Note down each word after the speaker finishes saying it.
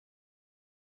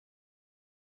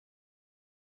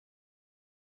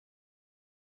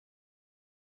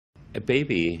A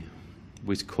baby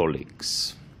with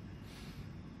colics.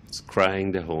 It's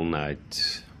crying the whole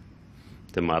night.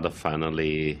 The mother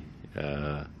finally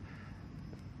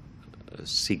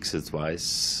seeks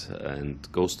advice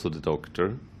and goes to the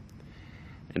doctor.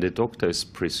 And the doctor is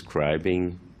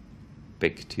prescribing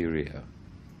bacteria.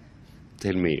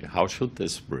 Tell me, how should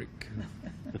this work?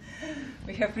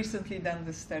 We have recently done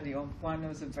the study of one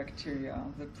of the bacteria,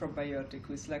 the probiotic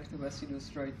with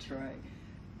Lactobacillus reuteri.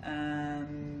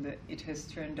 And it has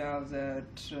turned out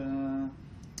that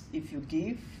if you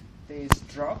give these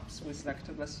drops with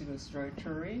Lactobacillus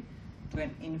reuteri to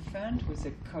an infant with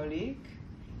a colic,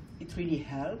 it really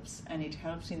helps, and it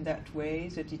helps in that way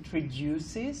that it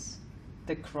reduces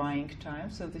the crying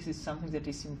time. So this is something that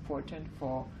is important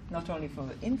for not only for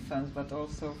the infant but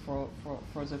also for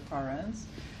the parents.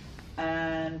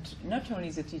 And not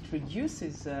only that it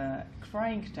reduces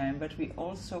crying time, but we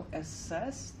also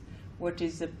assess what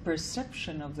is the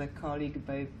perception of the colic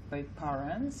by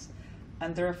parents,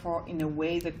 and therefore, in a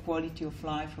way, the quality of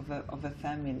life of a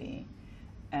family.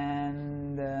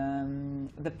 And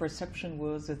the perception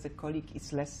was that the colic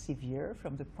is less severe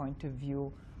from the point of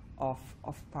view of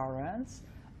parents,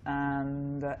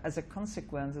 and as a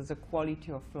consequence, the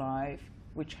quality of life,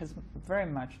 which has very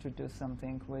much to do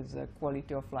something with the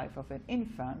quality of life of an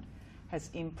infant, has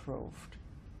improved.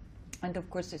 And of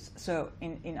course, it's, so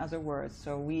in other words,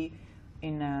 so we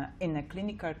in a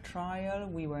clinical trial,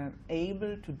 we were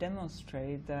able to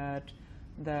demonstrate that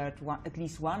at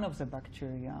least one of the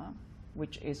bacteria,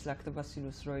 which is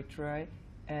Lactobacillus reuteri,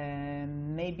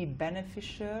 may be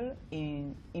beneficial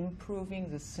in improving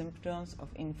the symptoms of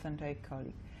infantile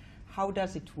colic. How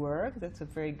does it work? That's a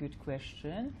very good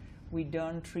question. We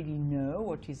don't really know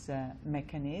what is the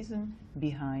mechanism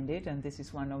behind it, and this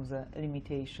is one of the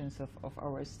limitations of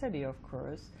our study, of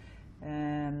course.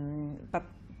 But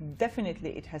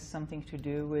definitely it has something to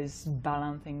do with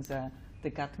balancing the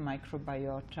gut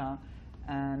microbiota,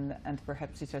 and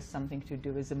perhaps it has something to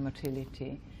do with the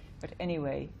motility. But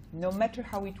anyway, no matter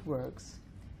how it works,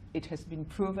 it has been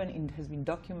proven, it has been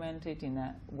documented in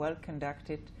a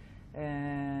well-conducted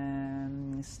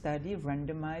study,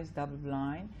 randomized,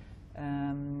 double-blind,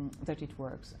 that it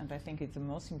works. And I think it's the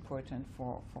most important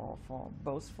for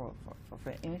both for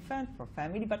infant, for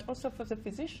family, but also for the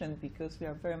physician, because we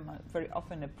are very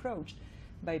often approached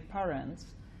by parents,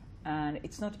 and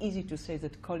it's not easy to say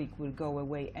that colic will go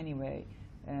away anyway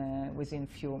within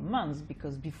few months,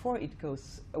 because before it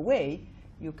goes away,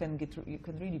 you can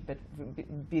really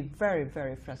be very,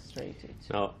 very frustrated.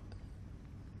 Now,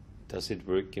 does it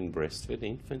work in breastfed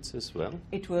infants as well?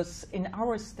 It was, in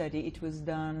our study, it was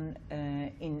done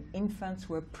in infants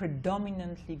who were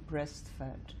predominantly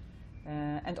breastfed.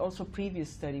 And also previous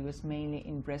study was mainly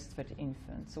in breastfed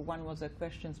infants. So one of the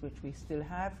questions which we still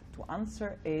have to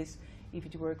answer is if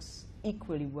it works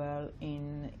equally well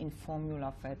in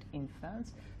formula-fed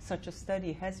infants. Such a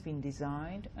study has been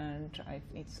designed, and I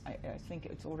think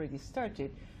it's already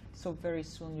started. So very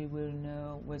soon we will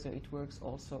know whether it works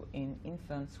also in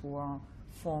infants who are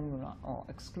formula or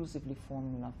exclusively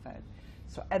formula-fed.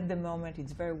 So at the moment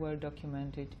it's very well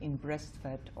documented in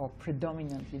breastfed or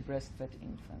predominantly breastfed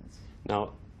infants.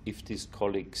 Now, if these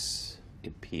colics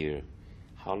appear,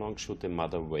 how long should the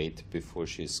mother wait before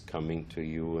she's coming to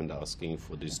you and asking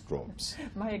for these drops?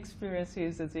 My experience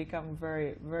is that they come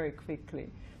very, very quickly.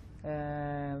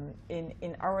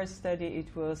 In our study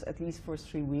it was at least for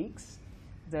 3 weeks.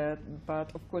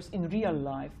 But of course, in real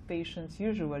life, patients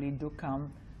usually do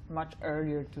come much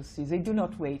earlier to see. They do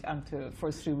not wait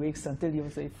for 3 weeks until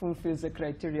they fulfill the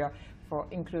criteria for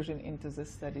inclusion into the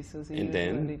study. So they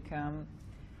usually come.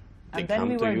 And then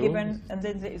we were given, and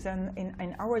then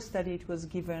in our study it was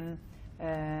given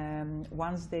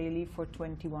once daily for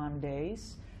 21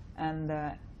 days. And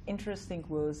interesting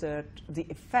was that the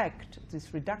effect,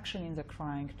 this reduction in the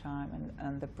crying time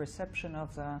and the perception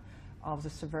of the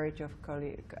severity of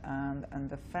colic and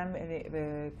the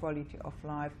family quality of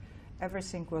life,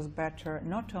 everything was better,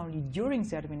 not only during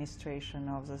the administration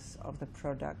of the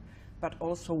product, but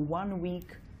also 1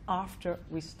 week after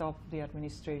we stopped the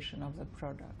administration of the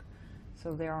product.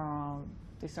 So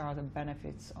these are the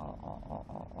benefits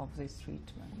of this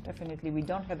treatment. Definitely, we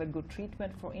don't have a good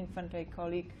treatment for infantile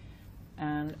colic,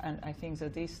 and I think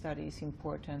that this study is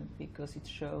important because it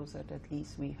shows that at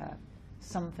least we have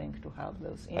something to help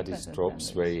those infants. Are these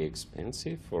drops very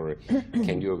expensive, or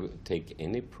can you take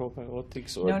any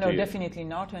probiotics? Or no, definitely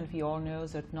not, and we all know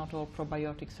that not all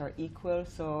probiotics are equal,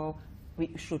 so we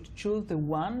should choose the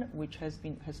one which has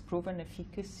proven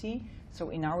efficacy. So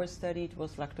in our study it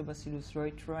was Lactobacillus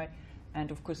reuteri, And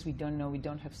of course, we don't know, we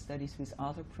don't have studies with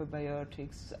other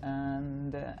probiotics,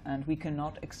 and we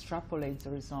cannot extrapolate the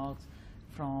results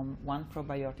from one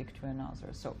probiotic to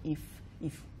another. So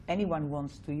if anyone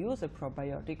wants to use a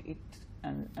probiotic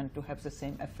and to have the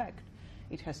same effect,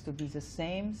 it has to be the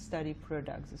same study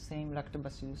product, the same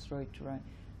Lactobacillus reuteri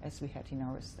as we had in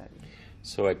our study.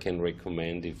 So I can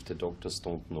recommend, if the doctors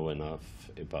don't know enough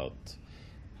about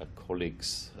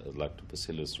colleagues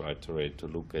Lactobacillus reuteri, to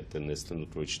look at the Nestle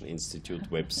Nutrition Institute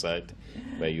website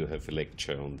where you have a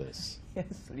lecture on this. Yes,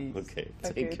 please. Okay,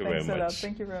 Okay, thank you very much. Thanks a lot.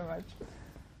 Thank you very much.